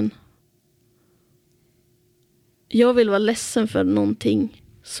verkligen, jag vill vara ledsen för någonting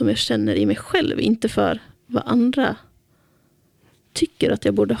som jag känner i mig själv, inte för vad andra tycker att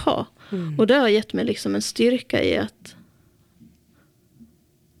jag borde ha. Och det har gett mig liksom en styrka i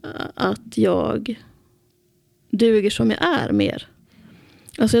att jag duger som jag är mer.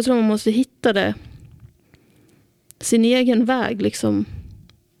 Alltså jag tror man måste hitta sin egen väg liksom.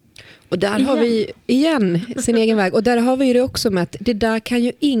 Och där har vi igen sin egen väg. Och där har vi ju det också med att det där kan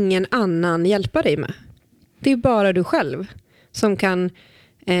ju ingen annan hjälpa dig med. Det är bara du själv som kan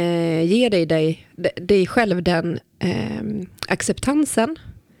ge dig själv den acceptansen.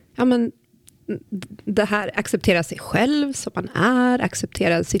 Ja, men det här, acceptera sig själv som man är,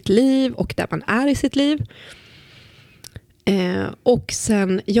 acceptera sitt liv och där man är i sitt liv. Och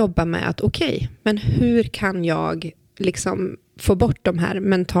sen jobba med att okej, men hur kan jag liksom få bort de här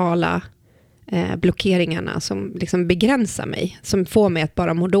mentala blockeringarna som liksom begränsar mig, som får mig att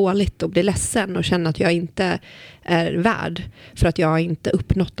bara må dåligt och bli ledsen och känna att jag inte är värd för att jag inte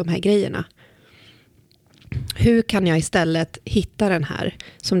uppnått de här grejerna. Hur kan jag istället hitta den här,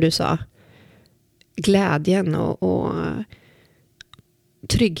 som du sa, glädjen och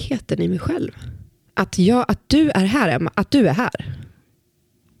tryggheten i mig själv? Att du är här, Emma, att du är här.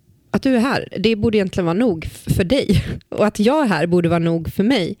 Att du är här, det borde egentligen vara nog för dig. Och att jag är här borde vara nog för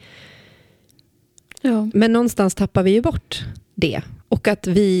mig. Ja. Men någonstans tappar vi ju bort det. Och att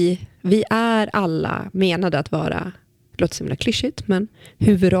vi är alla menade att vara Det låter så himla klyschigt, men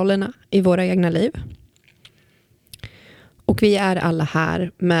huvudrollerna i våra egna liv. Och vi är alla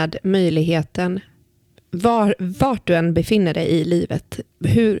här med möjligheten, vart du än befinner dig i livet,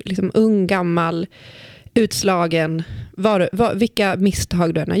 hur liksom ung, gammal, utslagen, vilka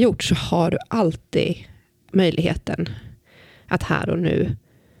misstag du än har gjort, så har du alltid möjligheten att här och nu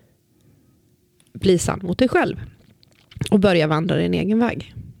bli sann mot dig själv och börja vandra din egen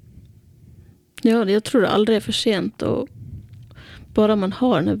väg. Ja, jag tror det aldrig är för sent, och bara man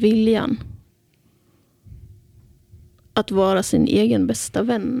har den här viljan att vara sin egen bästa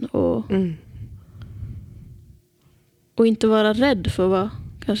vän och inte vara rädd för att vara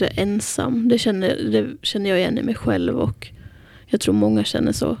kanske ensam. Det känner jag igen i mig själv, och jag tror många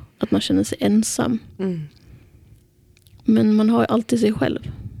känner så, att man känner sig ensam. Men man har alltid sig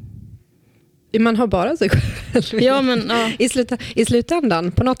själv. Man har bara sig själv. Ja, men, ja. I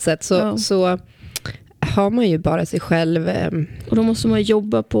slutändan på något sätt så har man ju bara sig själv. Och då måste man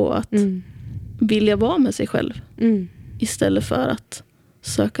jobba på att vilja vara med sig själv. Istället för att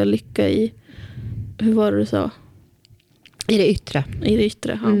söka lycka i, hur var det du sa? I det yttre. I det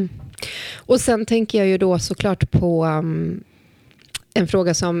yttre, ja. Och sen tänker jag ju då såklart på en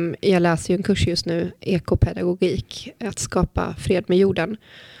fråga som jag läser ju en kurs just nu, ekopedagogik, att skapa fred med jorden.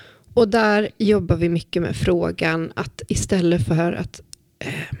 Och där jobbar vi mycket med frågan att istället för att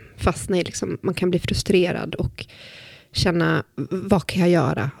fastna i, liksom, man kan bli frustrerad och känna, vad kan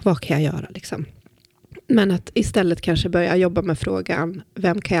jag göra liksom. Men att istället kanske börja jobba med frågan,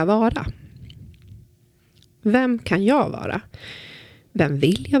 vem kan jag vara? Vem kan jag vara? Vem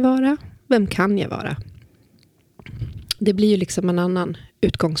vill jag vara? Vem kan jag vara? Det blir ju liksom en annan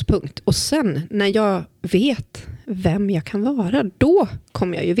utgångspunkt. Och sen när jag vet vem jag kan vara, då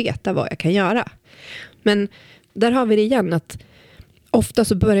kommer jag ju veta vad jag kan göra. Men där har vi det igen, att ofta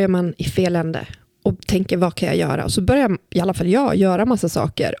så börjar man i fel ände och tänker, vad kan jag göra? Och så börjar i alla fall jag göra massa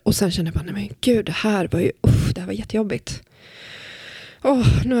saker. Och sen känner jag bara, nej men gud, det här var jättejobbigt.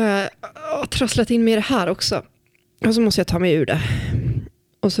 Nu har jag trasslat in mig i det här också. Och så måste jag ta mig ur det.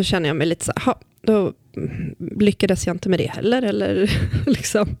 Och så känner jag mig lite så här, då lyckades jag inte med det heller. Eller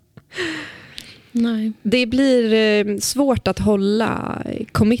liksom. Nej. Det blir svårt att hålla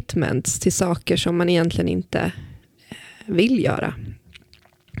commitments till saker som man egentligen inte vill göra.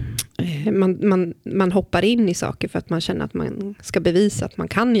 Man hoppar in i saker för att man känner att man ska bevisa att man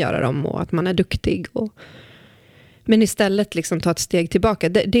kan göra dem och att man är duktig. Men istället liksom ta ett steg tillbaka.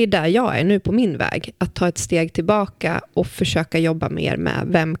 Det är där jag är nu på min väg. Att ta ett steg tillbaka och försöka jobba mer med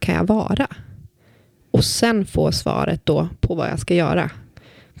vem kan jag vara? Och sen få svaret då på vad jag ska göra.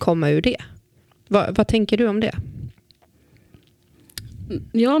 Komma ur det. Vad tänker du om det?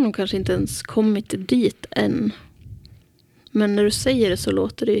 Jag har nog kanske inte ens kommit dit än. Men när du säger det så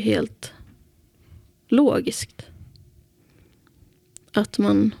låter det ju helt logiskt. Att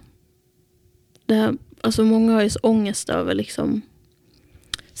man... Alltså många har ju så ångest över liksom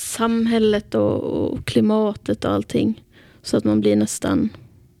samhället och klimatet och allting. Så att man blir nästan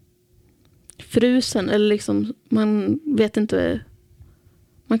frusen. Eller liksom, man vet inte...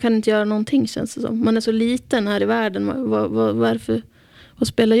 Man kan inte göra någonting, känns det som. Man är så liten här i världen. Vad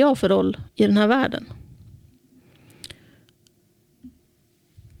spelar jag för roll i den här världen?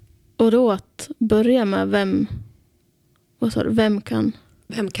 Och då att börja med vem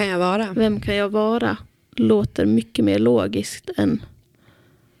kan jag vara? Vem kan jag vara? Låter mycket mer logiskt än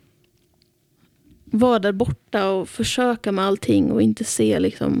vara där borta och försöka med allting och inte se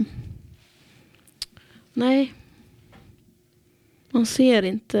liksom... Nej. Man ser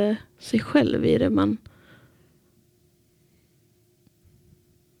inte sig själv i det. Man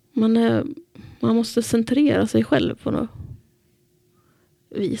måste centrera sig själv på något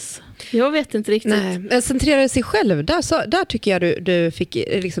vis. Jag vet inte riktigt. Nej, centrera sig själv. Där tycker jag du fick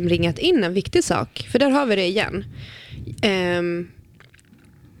liksom ringat in en viktig sak. För där har vi det igen.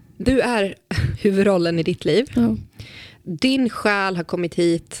 Du är huvudrollen i ditt liv. Ja. Din själ har kommit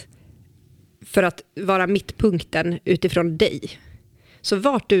hit för att vara mittpunkten utifrån dig. Så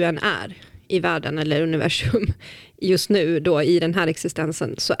vart du än är i världen eller universum just nu då i den här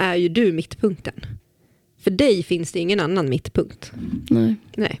existensen, så är ju du mittpunkten. För dig finns det ingen annan mittpunkt.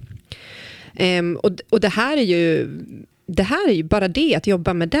 Nej. Och det här är ju bara det, att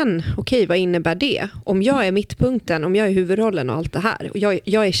jobba med den. Okej, vad innebär det? Om jag är mittpunkten, om jag är huvudrollen och allt det här, och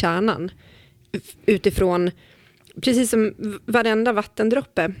jag är kärnan utifrån, precis som varenda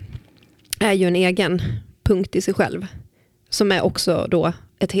vattendroppe är ju en egen punkt i sig själv, som är också då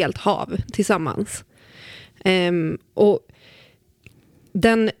ett helt hav tillsammans. Och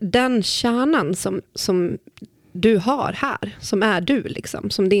den kärnan som du har här, som är du liksom,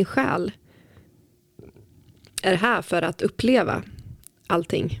 som din själ är här för att uppleva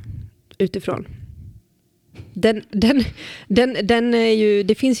allting utifrån. Den är ju,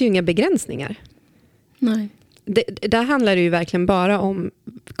 det finns ju inga begränsningar. Nej. Där handlar det ju verkligen bara om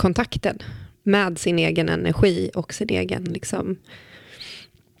kontakten med sin egen energi och sin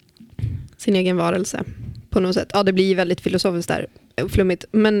egen varelse på något sätt. Ja, det blir väldigt filosofiskt där, flummigt,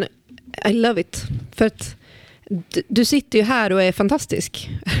 men I love it. För att du sitter ju här och är fantastisk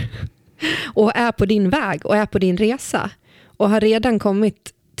och är på din väg och är på din resa och har redan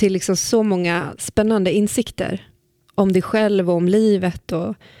kommit till liksom så många spännande insikter om dig själv och om livet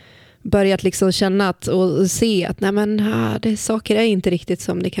och börjat liksom känna och se att saker är inte riktigt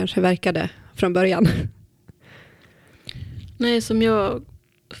som det kanske verkade från början. Nej, som jag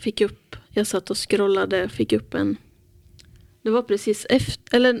fick upp, jag satt och scrollade, fick upp det var precis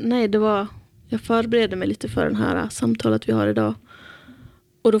efter, eller nej, jag förberedde mig lite för den här samtalet vi har idag.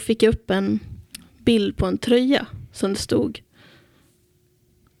 Och då fick jag upp en bild på en tröja som det stod: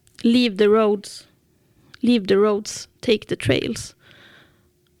 Leave the roads, take the trails.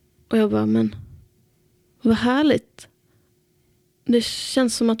 Och jag bara, men vad härligt. Det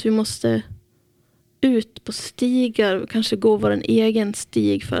känns som att vi måste ut på stigar, kanske gå vår egen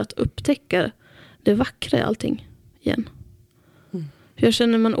stig för att upptäcka det vackra i allting igen. Jag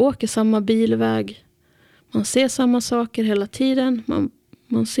känner man åker samma bilväg, man ser samma saker hela tiden,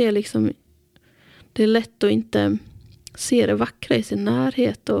 man ser liksom, det är lätt att inte se det vackra i sin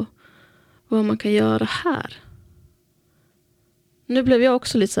närhet och vad man kan göra här. Nu blev jag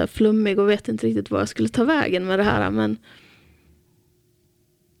också lite så här flummig och vet inte riktigt vad jag skulle ta vägen med det här, men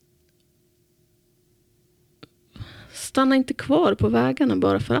stanna inte kvar på vägarna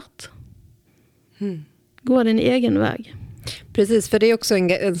bara för att. Gå din egen väg. Precis, för det är också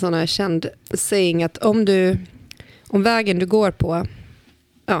en sån här känd saying att om vägen du går på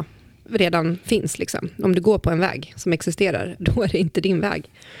redan finns liksom. Om du går på en väg som existerar, då är det inte din väg.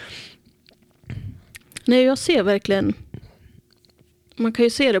 Nej, jag ser verkligen, man kan ju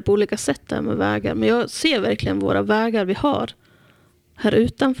se det på olika sätt där med vägar, men jag ser verkligen våra vägar vi har här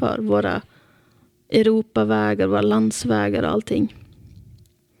utanför, våra Europavägar, våra landsvägar och allting.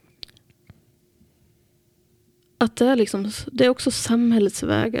 Att det är liksom, det är också samhällets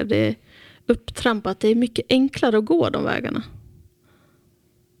vägar, det är upptrampat, det är mycket enklare att gå de vägarna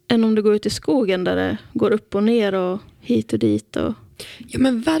än om du går ut i skogen där det går upp och ner och hit och dit. Ja,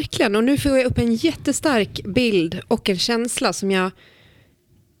 men verkligen. Och nu får jag upp en jättestark bild och en känsla som jag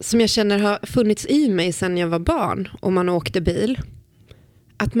känner har funnits i mig sedan jag var barn och man åkte bil.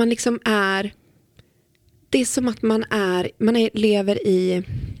 Att man liksom det är som att man är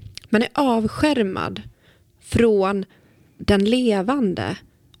avskärmad från den levande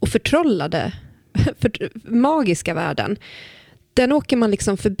och förtrollade, magiska världen. Den åker man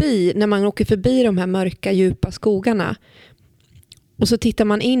liksom förbi, när man åker förbi de här mörka, djupa skogarna. Och så tittar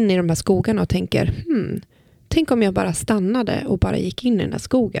man in i de här skogarna och tänker, tänk om jag bara stannade och bara gick in i den här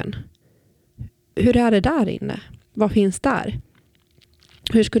skogen. Hur är det där inne? Vad finns där?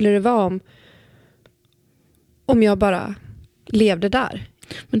 Hur skulle det vara om jag bara levde där?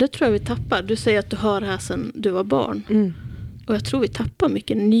 Men det tror jag vi tappar. Du säger att du har det här sedan du var barn. Och jag tror vi tappar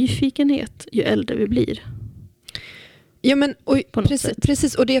mycket nyfikenhet ju äldre vi blir. Ja, men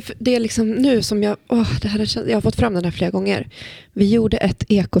precis. Och det är liksom nu som jag har fått fram den här flera gånger. Vi gjorde ett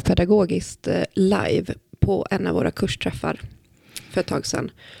ekopedagogiskt live på en av våra kursträffar för ett tag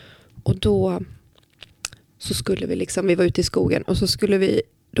sedan. Och då så skulle vi var ute i skogen och så skulle vi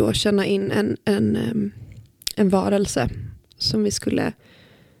då känna in en varelse som vi skulle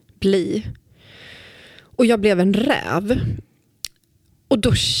bli. Och jag blev en räv. Och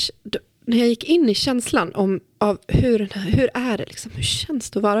då när jag gick in i känslan av hur är det liksom, hur känns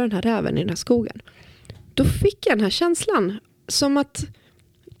det att vara den här räven i den här skogen, då fick jag den här känslan som att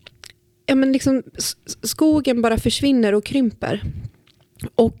skogen bara försvinner och krymper.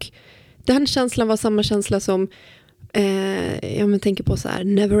 Och den känslan var samma känsla som jag tänker på så här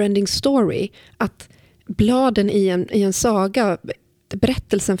never-ending story, att bladen i en saga,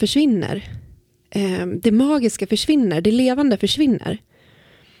 berättelsen försvinner, det magiska försvinner, det levande försvinner.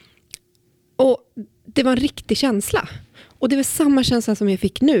 Och det var en riktig känsla. Och det var samma känsla som jag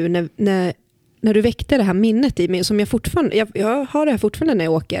fick nu när du väckte det här minnet i mig, som jag har det här fortfarande när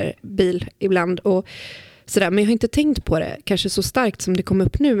jag åker bil ibland och sådär, men jag har inte tänkt på det kanske så starkt som det kom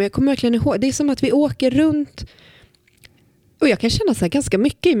upp nu, men jag kommer verkligen ihåg, det är som att vi åker runt, och jag kan känna så här ganska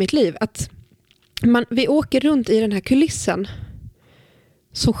mycket i mitt liv, att vi åker runt i den här kulissen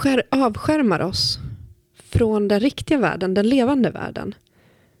som avskärmar oss från den riktiga världen, den levande världen,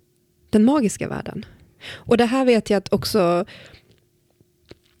 den magiska världen. Och det här vet jag att också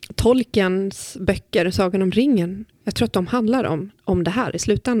Tolkiens böcker, Sagan om ringen, jag tror att de handlar om det här i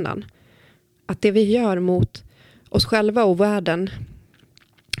slutändan. Att det vi gör mot oss själva och världen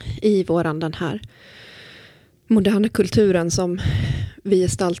i den här moderna kulturen som vi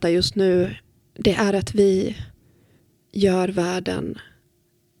gestaltar just nu, det är att vi gör världen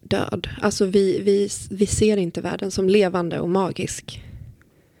död. Alltså vi ser inte världen som levande och magisk.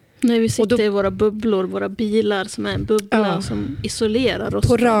 Nej, vi sitter i våra bubblor, våra bilar som är en bubbla som isolerar oss.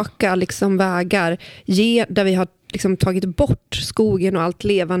 På raka liksom vägar, där vi har liksom tagit bort skogen och allt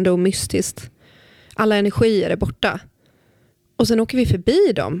levande och mystiskt. Alla energier är borta. Och sen åker vi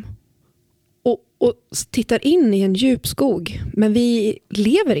förbi dem och tittar in i en djup skog. Men vi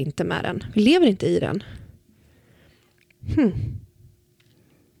lever inte med den. Vi lever inte i den.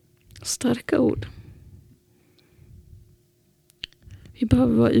 Starka ord. Vi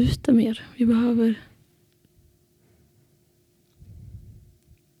behöver vara ute mer. Vi behöver...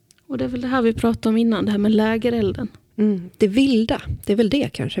 Och det är väl det här vi pratade om innan, det här med lägerelden. Det vilda, det är väl det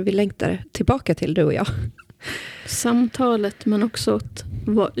kanske vi längtar tillbaka till, du och jag. Samtalet, men också att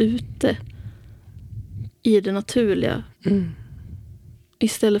vara ute i det naturliga.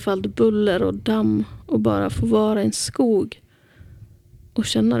 Istället för allt buller och damm och bara få vara i en skog och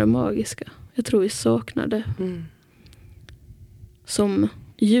känna det magiska. Jag tror vi saknar det. Som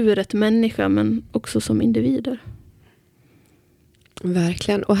djuret, människa, men också som individer.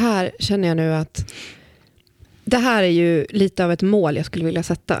 Verkligen. Och här känner jag nu att det här är ju lite av ett mål jag skulle vilja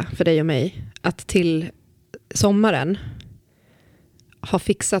sätta för dig och mig. Att till sommaren ha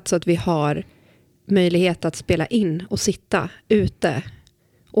fixat så att vi har möjlighet att spela in och sitta ute.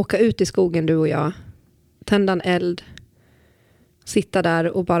 Åka ut i skogen, du och jag. Tända en eld. Sitta där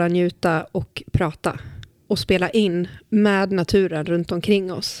och bara njuta och prata. Och spela in med naturen runt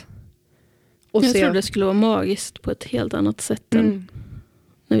omkring oss. Och jag tror det skulle vara magiskt på ett helt annat sätt än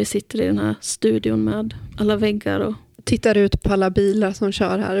när vi sitter i den här studion med alla väggar och tittar ut på alla bilar som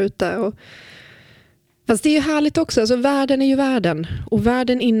kör här ute. Fast det är ju härligt också. Alltså, världen är ju världen. Och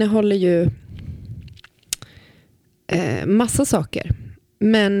världen innehåller ju massa saker.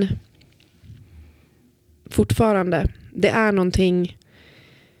 Men fortfarande, det är någonting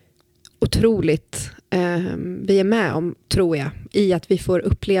otroligt vi är med om, tror jag, i att vi får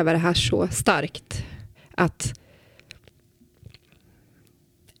uppleva det här så starkt. Att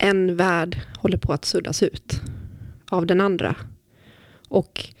en värld håller på att suddas ut av den andra.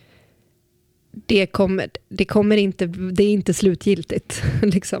 Och det är inte slutgiltigt.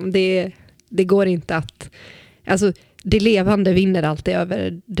 Liksom. Det går inte att... Alltså, det levande vinner alltid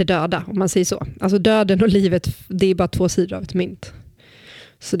över det döda, om man säger så. Alltså döden och livet, det är bara två sidor av ett mynt.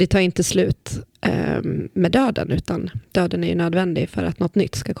 Så det tar inte slut med döden, utan döden är ju nödvändig för att något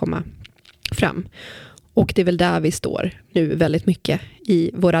nytt ska komma fram. Och det är väl där vi står nu väldigt mycket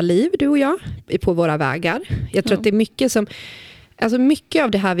i våra liv, du och jag, på våra vägar. Jag tror att det är mycket som... Alltså mycket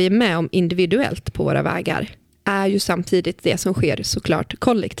av det här vi är med om individuellt på våra vägar är ju samtidigt det som sker såklart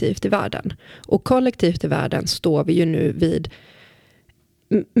kollektivt i världen. Och kollektivt i världen står vi ju nu vid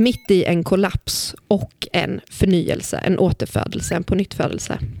mitt i en kollaps och en förnyelse, en återfödelse, en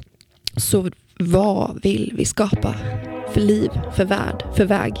pånyttfödelse. Så vad vill vi skapa för liv, för värld, för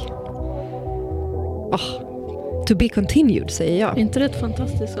väg? To be continued, säger jag. Är inte det ett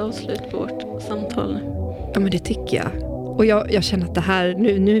fantastiskt avslut på vårt samtal? Ja, men det tycker jag. Och jag känner att det här,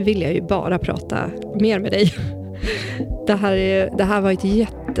 nu vill jag ju bara prata mer med dig. Det här var ett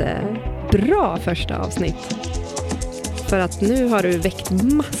jättebra första avsnitt. För att nu har du väckt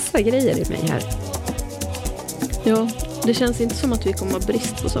massa grejer i mig här. Ja, det känns inte som att vi kommer ha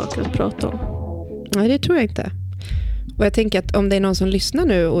brist på saker att prata om. Nej, det tror jag inte. Och jag tänker att om det är någon som lyssnar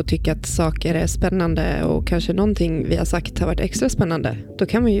nu och tycker att saker är spännande och kanske någonting vi har sagt har varit extra spännande, då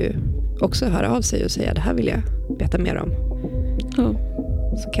kan man ju också höra av sig och säga det här vill jag veta mer om. Ja.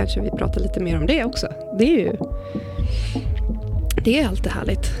 Så kanske vi pratar lite mer om det också. Det är alltid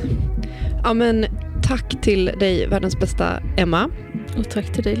härligt. Ja, men tack till dig, världens bästa Emma. Och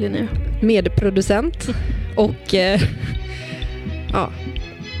tack till dig, Linnea. Medproducent. Och ja.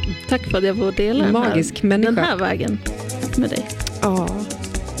 Tack för att jag får dela magisk den här vägen med dig. Ja,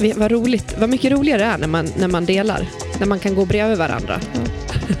 vad roligt. Vad mycket roligare det är när man delar. När man kan gå bredvid varandra. Ja.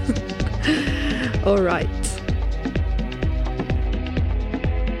 All right.